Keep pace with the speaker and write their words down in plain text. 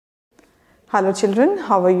Hello children,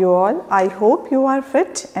 how are you all? I hope you are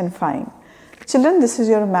fit and fine. Children, this is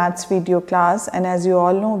your maths video class, and as you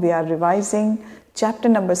all know, we are revising chapter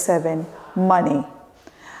number 7, money.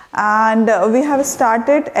 And we have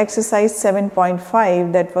started exercise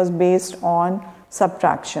 7.5 that was based on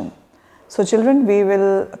subtraction. So children, we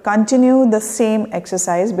will continue the same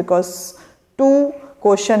exercise because 2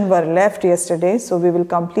 questions were left yesterday, so we will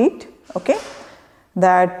complete, okay?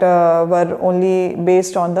 That were only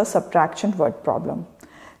based on the subtraction word problem.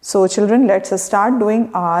 So children, let's start doing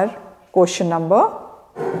our question number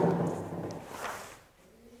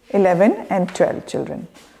 11 and 12 children.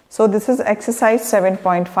 So this is exercise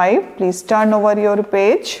 7.5. Please turn over your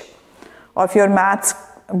page of your maths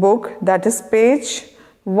book, that is page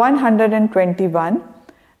 121,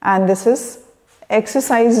 and this is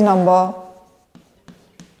exercise number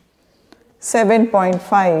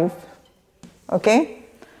 7.5. Okay,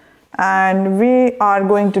 and we are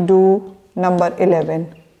going to do number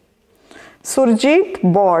 11. Surjit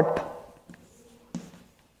bought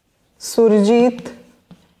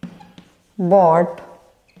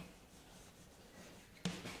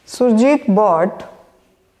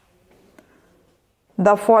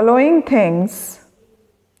the following things,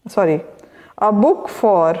 a book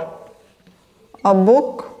for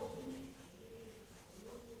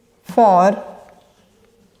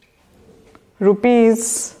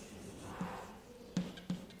rupees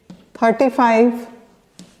 35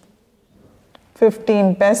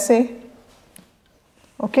 15 paise,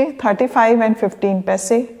 okay, 35 and 15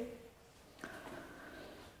 paise,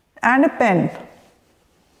 and a pen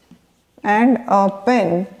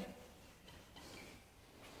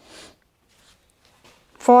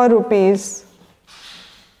for rupees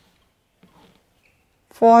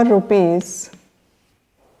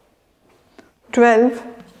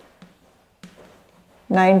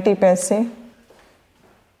 12.90 paise.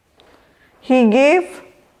 He gave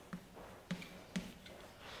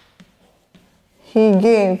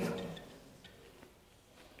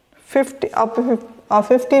 50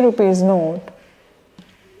 rupees note,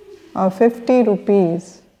 a 50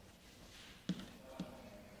 rupees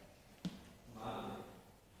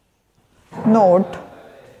note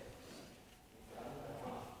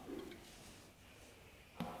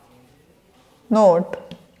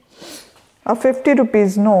a 50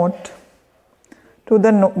 rupees note to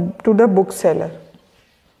the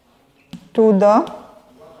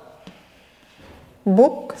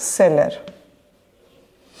bookseller,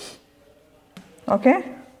 okay.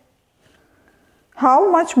 How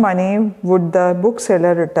much money would the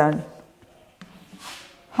bookseller return?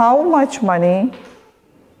 How much money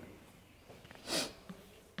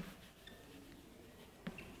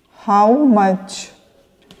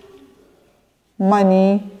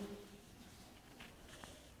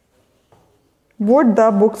would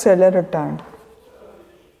the bookseller return?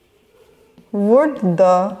 Would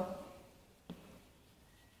the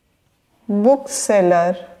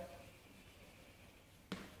bookseller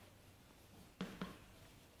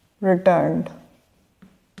returned?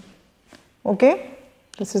 Okay,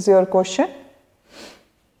 this is your question.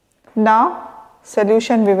 Now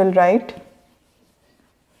solution we will write.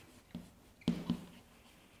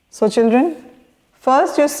 So children,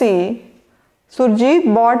 first you see Surjit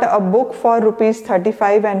bought a book for rupees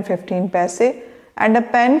 35 and 15 paise and a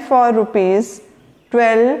pen for rupees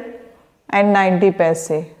 12 and 90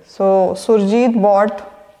 paise. So Surjit bought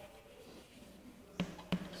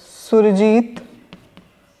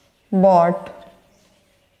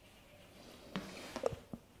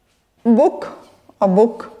a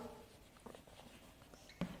book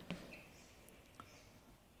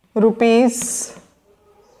rupees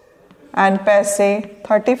and paise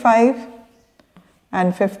 35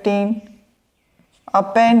 and 15, a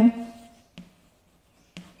pen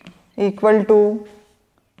equal to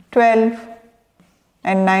 12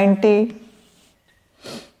 and 90.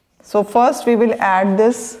 So first we will add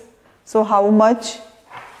this. So how much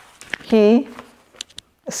he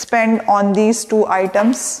spent on these 2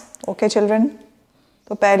 items, okay children.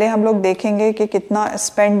 तो पहले हम लोग देखेंगे कि कितना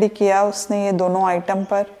spend किया उसने ये दोनों item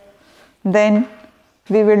पर. Then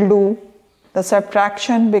we will do the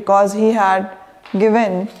subtraction because he had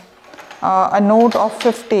given a note of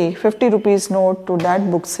 50 rupees note to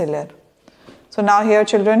that bookseller. So now here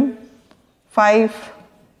children, 5,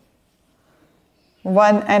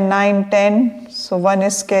 1 and 9, 10. So 1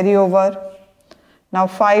 is carry over. Now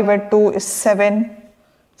 5 and 2 is 7.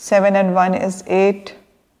 7 and 1 is 8.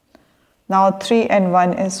 Now 3 and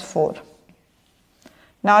 1 is 4.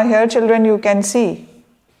 Now here children you can see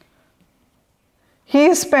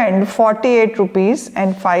he spent 48 rupees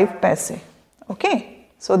and 5 paise. Okay,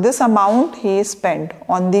 So this amount he spent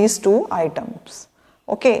on these two items.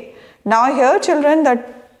 Okay. Now here children,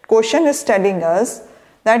 that question is telling us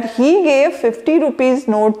that he gave 50 rupees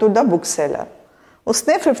note to the bookseller.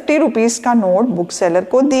 उसने 50 rupees का note bookseller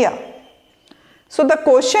को दिया. So the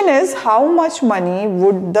question is how much money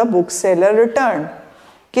would the bookseller return?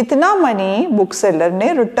 कितना money bookseller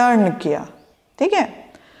ने return किया. ठीक है.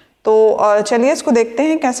 तो चलिए इसको देखते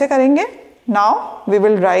हैं कैसे करेंगे. Now we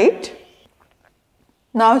will write.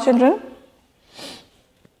 Now children,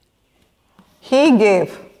 he gave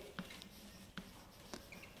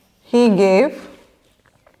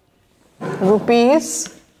rupees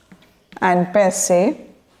and पैसे,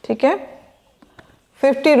 ठीक है,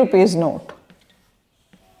 50 rupees note.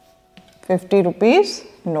 50 rupees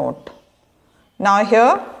note. Now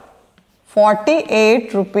here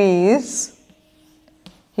 48 rupees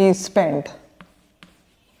he spent.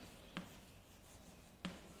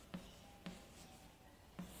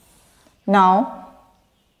 Now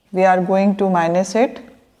we are going to minus it.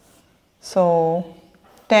 So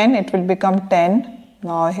 10, it will become 10.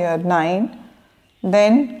 Now here 9.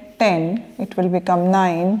 Then 10, it will become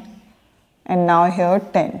 9. And now here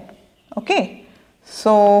 10. Okay.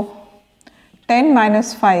 So 10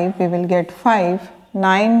 minus 5, we will get 5.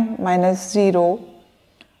 9 minus 0.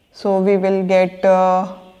 So we will get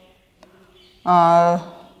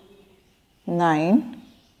 9.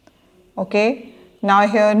 Okay. Now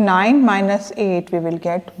here 9 minus 8, we will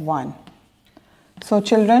get 1. So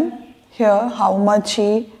children, here how much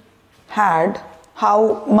he had,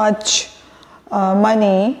 how much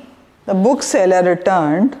money the bookseller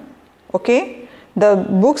returned. Okay, the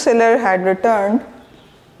bookseller had returned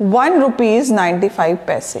 1 rupees 95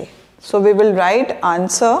 paise. So we will write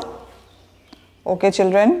answer. Okay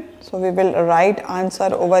children, so we will write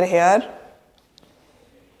answer over here.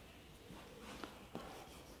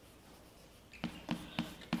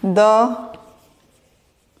 The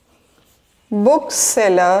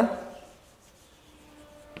bookseller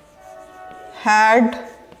had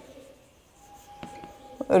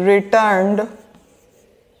returned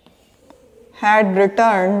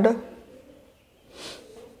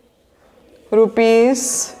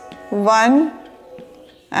rupees 1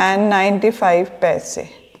 and 95 paise.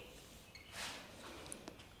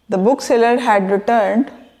 The bookseller had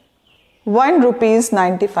returned 1 rupees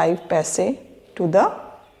 95 paise to the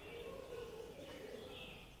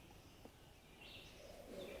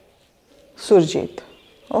Surjit.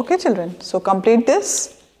 Okay children, so complete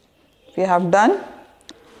this. We have done.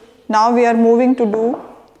 Now we are moving to do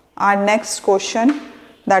our next question,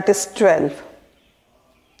 that is 12.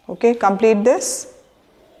 Okay, complete this.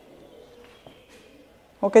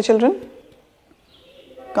 Okay children,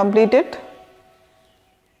 complete it.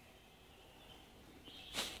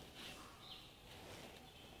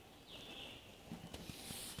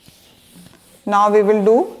 Now we will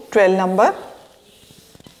do 12 number.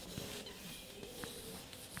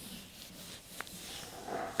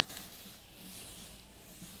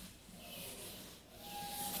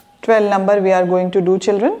 Number we are going to do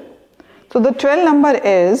children. So the 12 number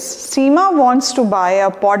is Seema wants to buy a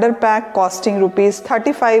powder pack costing rupees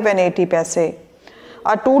 35 and 80 paise,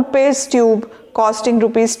 a toothpaste tube costing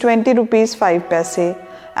rupees 20 rupees 5 paise,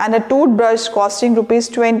 and a toothbrush costing rupees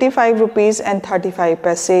 25 rupees and 35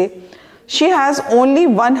 paise. She has only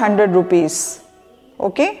 100 rupees.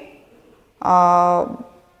 Okay.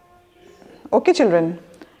 Okay children,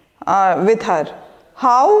 with her.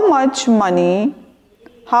 How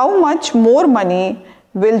much more money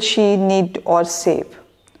will she need or save?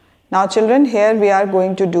 Now children, here we are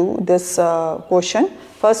going to do this question.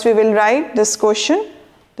 First we will write this question.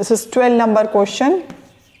 This is 12 number question.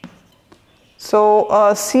 So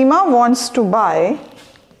Seema wants to buy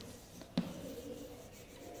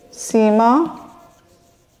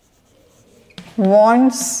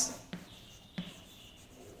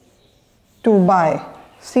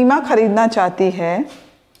Seema खरीदना चाहती है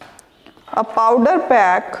a powder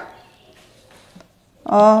pack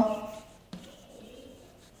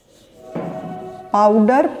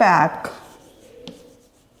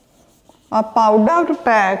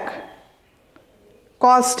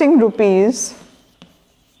costing rupees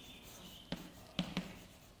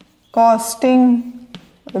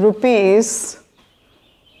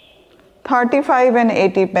 35 and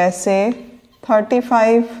 80 paise,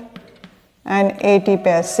 35 and 80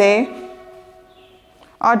 paise.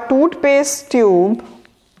 A toothpaste tube,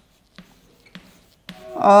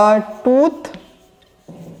 a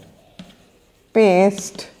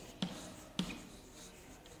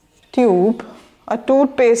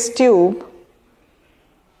toothpaste tube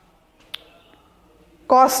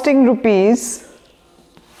costing rupees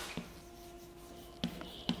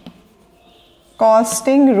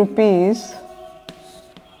costing rupees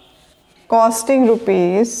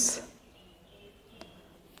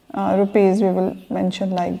rupees we will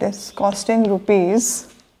mention like this, costing rupees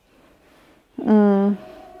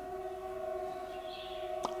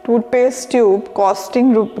toothpaste tube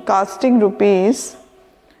costing rupees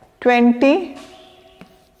 20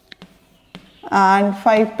 and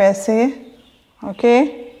 5 paise,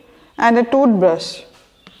 okay, and a toothbrush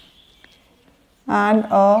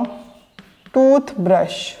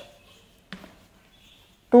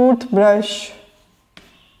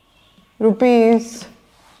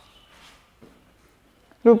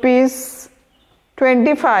rupees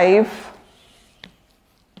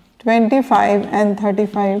 25 and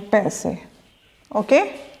 35 paise,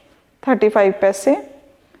 okay, 35 paise.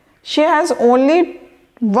 She has only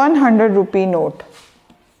 100 rupee note.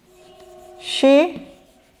 She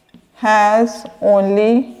has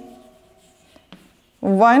only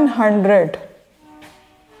 100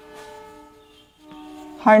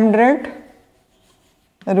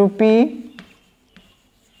 rupee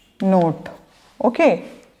note, okay,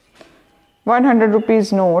 100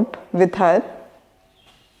 rupees note with her.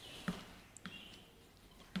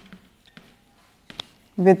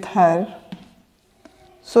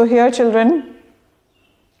 So here children,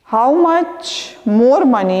 how much more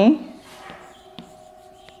money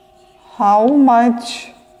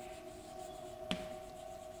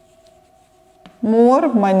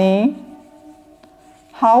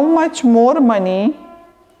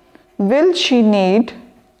will she need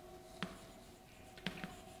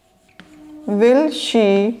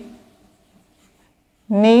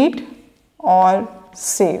or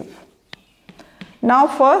save? Now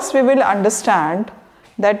first we will understand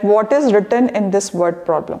that what is written in this word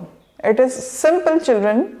problem. It is simple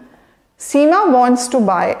children. Seema wants to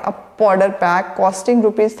buy a powder pack costing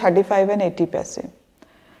rupees 35 and 80 paise.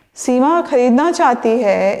 सीमा खरीदना चाहती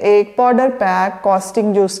है एक powder pack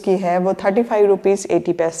costing जो उसकी है वो 35 rupees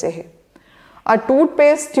 80 पैसे है. A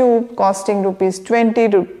toothpaste tube costing rupees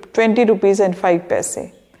 20 rupees and 5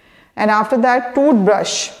 paise. And after that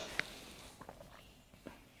toothbrush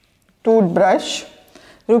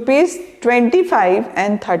rupees 25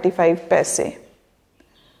 and 35 paise.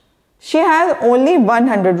 She has only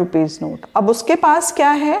 100 rupees note. अब उसके पास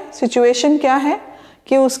क्या है, सिचुएशन क्या है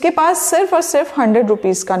कि उसके पास सिर्फ और सिर्फ 100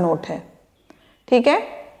 रुपीज़ का नोट है, ठीक है.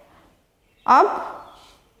 अब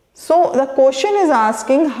so the question is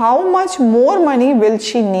asking how much more money will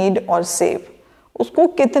she need और सेव. उसको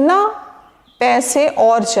कितना पैसे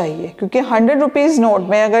और चाहिए, क्योंकि 100 रुपीज़ नोट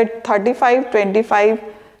में अगर 35, 25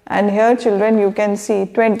 and here children you can see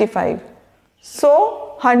 25. So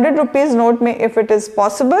 100 rupees note में if it is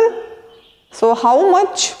possible, so how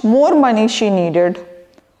much more money she needed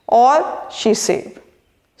or she saved.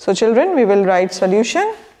 So children, we will write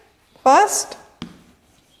solution first.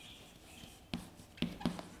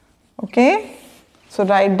 Okay, so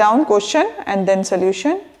write down question and then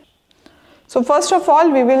solution. So first of all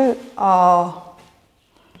we will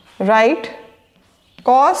write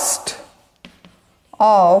cost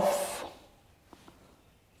of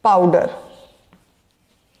powder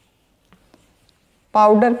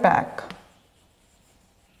pack.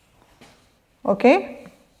 Okay,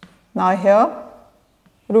 now here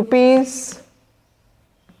rupees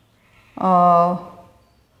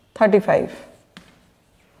 35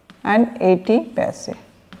 and 80 paise.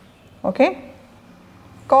 Okay,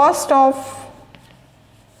 cost of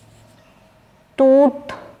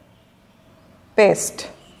toothpaste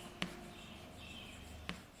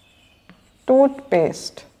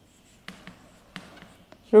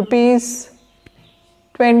rupees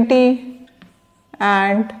 20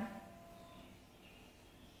 and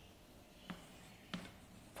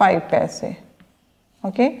 5 paise.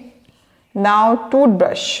 Okay, now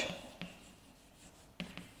toothbrush,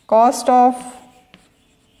 cost of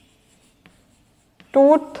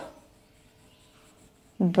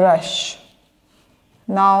toothbrush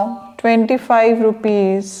now 25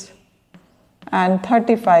 rupees and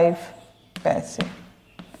 35 paise.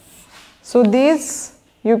 So these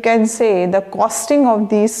you can say the costing of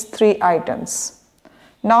these three items.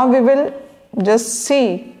 Now we will just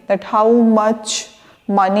see that how much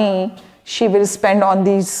money she will spend on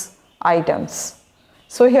these items.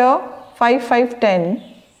 So here 5, 5, 10,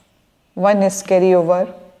 1 is carry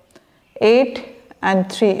over, 8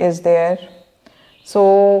 and 3 is there.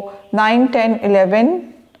 So 9, 10,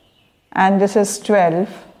 11 and this is 12,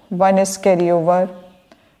 1 is carry over.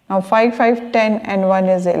 Now 5, 5, 10 and 1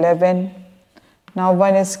 is 11. Now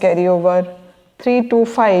 1 is carry over. 3, 2,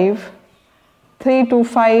 5, 3, 2,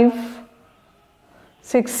 5,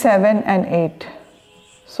 6, 7 and 8.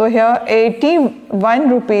 So here 81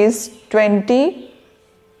 rupees 20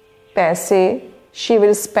 पैसे she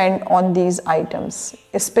will spend on these items.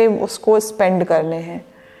 इस पे उसको spend करने हैं.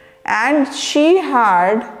 And she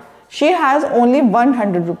has only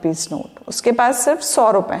 100 rupees note. उसके पास सिर्फ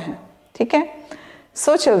 100 रुपए हैं. ठीक है?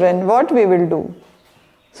 So children, what we will do?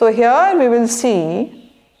 So here we will see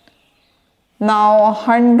now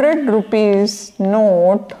 100 rupees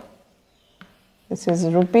note. This is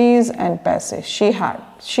rupees and paise. She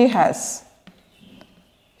has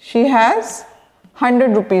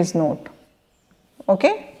 100 rupees note.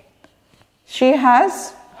 Okay? She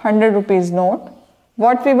has 100 rupees note.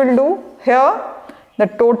 What we will do here? The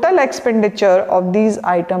total expenditure of these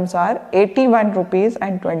items are 81 rupees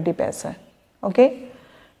and 20 paise. Okay?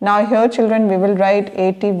 Now here children we will write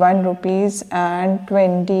 81 rupees and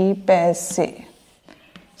 20 paise.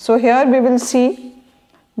 So here we will see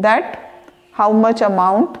that how much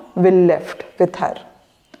amount will left with her.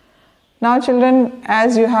 Now children,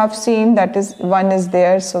 as you have seen, that is 1 is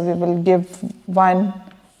there, so we will give 1,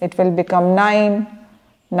 it will become 9.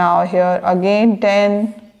 Now here again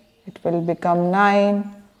 10, it will become 9.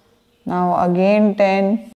 Now again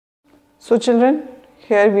 10. So children,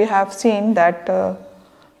 here we have seen that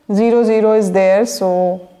 0 0 is there,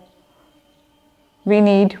 so we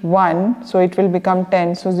need 1, so it will become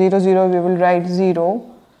 10. So 0 0 we will write 0.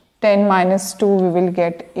 10 minus 2 we will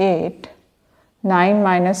get 8. 9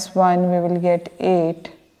 minus 1 we will get 8.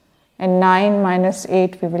 And 9 minus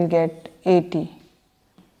 8 we will get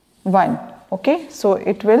 81. Okay, so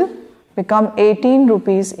it will become 18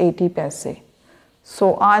 rupees 80 paise.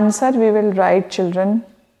 So answer we will write children,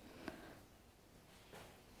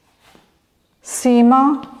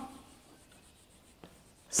 Seema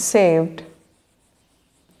saved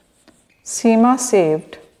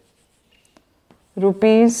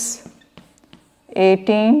rupees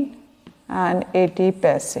 18 and 80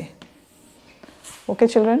 paise. Okay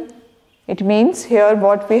children, it means here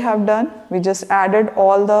what we have done, we just added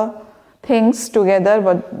all the things together,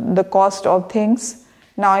 but the cost of things.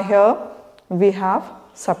 Now here we have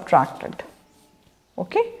subtracted.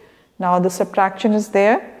 Okay, now the subtraction is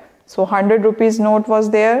there. So 100 rupees note was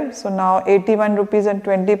there, so now 81 rupees and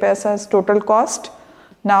 20 paise is total cost.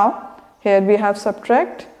 Now here we have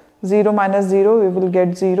subtract 0 minus 0 we will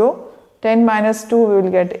get 0, 10 minus 2 we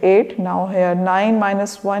will get 8. Now here 9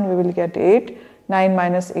 minus 1 we will get 8, 9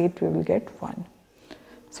 minus 8 we will get 1.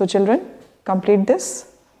 So children, complete this.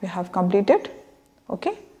 We have completed.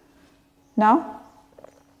 Okay. Now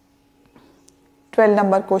 12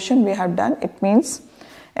 number question we have done. It means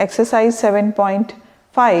exercise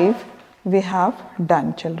 7.5 we have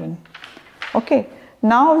done children. Okay.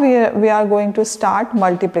 Now we are going to start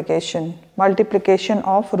multiplication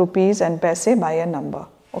of rupees and paise by a number.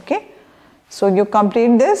 Okay. So you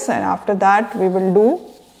complete this and after that we will do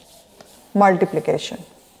multiplication.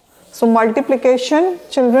 So multiplication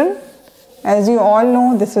children, as you all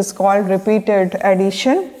know, this is called repeated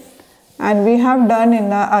addition and we have done in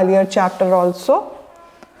the earlier chapter also.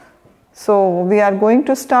 So we are going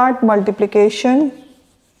to start multiplication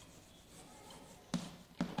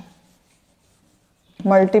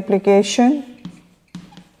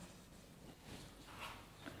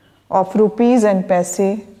of rupees and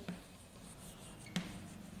paise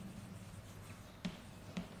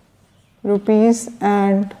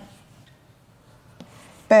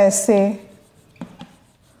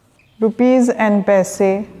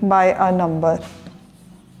by a number,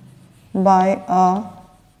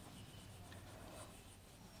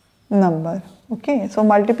 Okay, so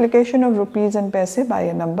multiplication of rupees and paise by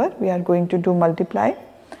a number, we are going to do multiply.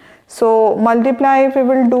 So multiply if we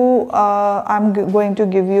will do, I'm going to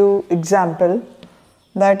give you example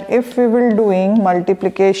that if we will doing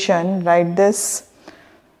multiplication, write this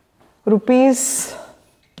rupees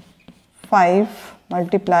 5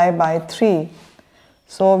 multiply by 3.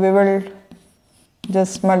 So we will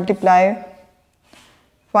just multiply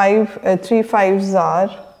 3 5s are,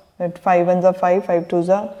 that 5 1s are 5, 5 2s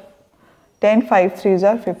are 10, 5 3s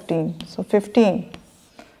are 15. So 15.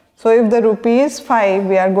 So if the rupees 5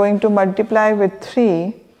 we are going to multiply with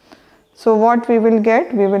 3, so what we will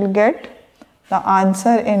get? We will get the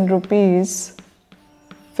answer in rupees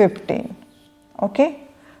 15. Okay.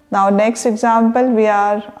 Now next example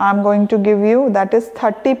I'm going to give you, that is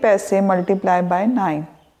 30 paise multiply by 9.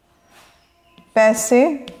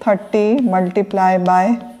 Paise 30 multiply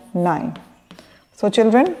by 9. So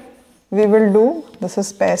children, we will do, this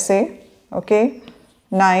is paise, okay,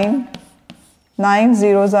 9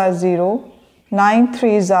 zeros are 0, 9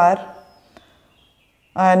 3s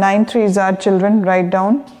are children, write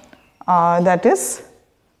down, that is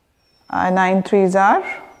 9 3s are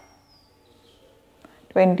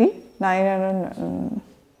 20,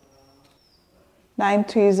 9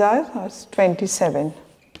 threes are 27.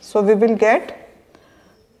 So we will get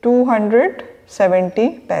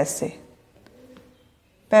 270 paise.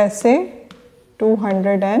 Paise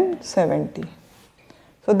 270.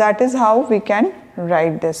 So that is how we can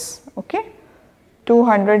write this. Okay.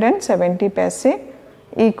 270 paise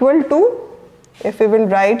equal to, if we will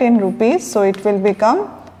write in rupees, so it will become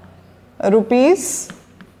rupees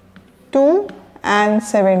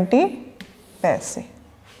 270 paise.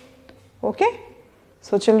 Okay.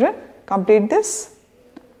 So children, complete this.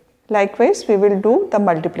 Likewise, we will do the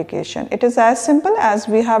multiplication. It is as simple as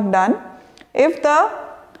we have done. If the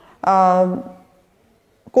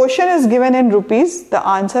question is given in rupees, the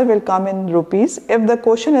answer will come in rupees. If the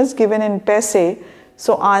question is given in paise,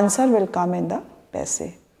 so answer will come in the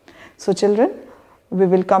paise. So children, we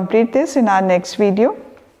will complete this in our next video.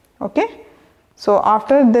 Okay. So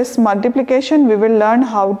after this multiplication, we will learn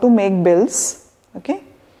how to make bills. Okay.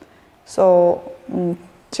 So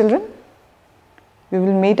children, we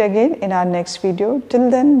will meet again in our next video. Till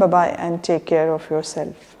then, bye bye and take care of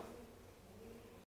yourself.